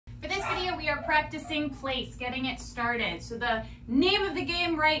area, we are practicing place, getting it started. So the name of the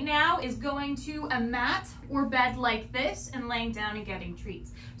game right now is going to a mat or bed like this and laying down and getting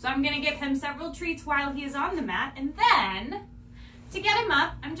treats. So I'm going to give him several treats while he is on the mat, and then to get him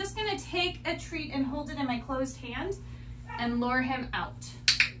up, I'm just going to take a treat and hold it in my closed hand and lure him out.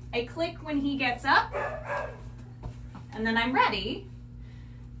 I click when he gets up, and then I'm ready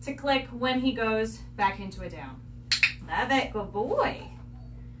to click when he goes back into a down. Love it, good boy.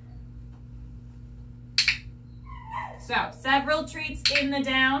 So several treats in the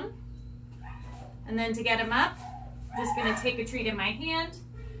down, and then to get him up, I'm just gonna take a treat in my hand.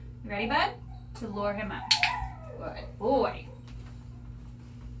 You ready, bud? To lure him up. Good boy.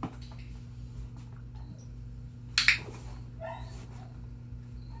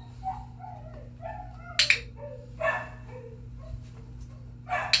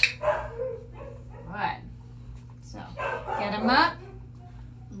 Good. So get him up,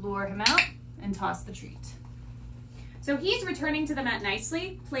 lure him out, and toss the treat. So he's returning to the mat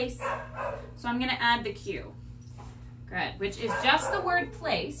nicely, place. So I'm gonna add the cue. Good, which is just the word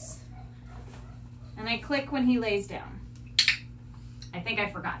place. And I click when he lays down. I think I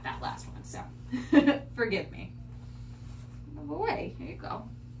forgot that last one, so forgive me. Move away, here you go.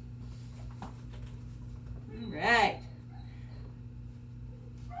 All right.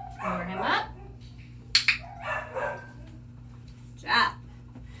 Lure him up. Good job.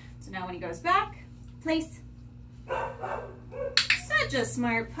 So now when he goes back, place. Such a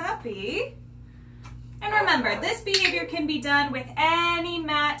smart puppy. And remember, this behavior can be done with any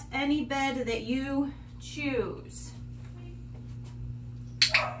mat, any bed that you choose.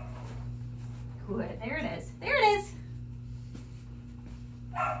 Good, there it is. There it is.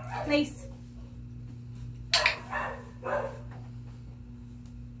 Place.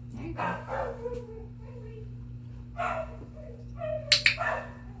 There you go.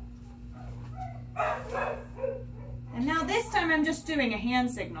 And now this time I'm just doing a hand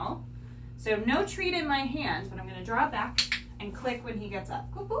signal. So no treat in my hand, but I'm gonna draw it back and click when he gets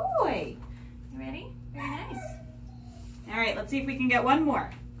up. Good boy. You ready? Very nice. All right, let's see if we can get one more.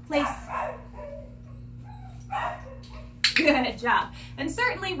 Place. Good job. And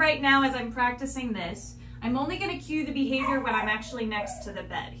certainly right now as I'm practicing this, I'm only gonna cue the behavior when I'm actually next to the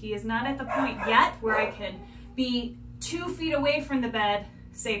bed. He is not at the point yet where I can be 2 feet away from the bed,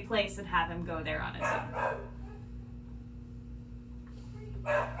 say place, and have him go there on his own.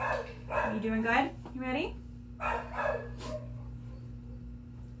 Are you doing good? You ready?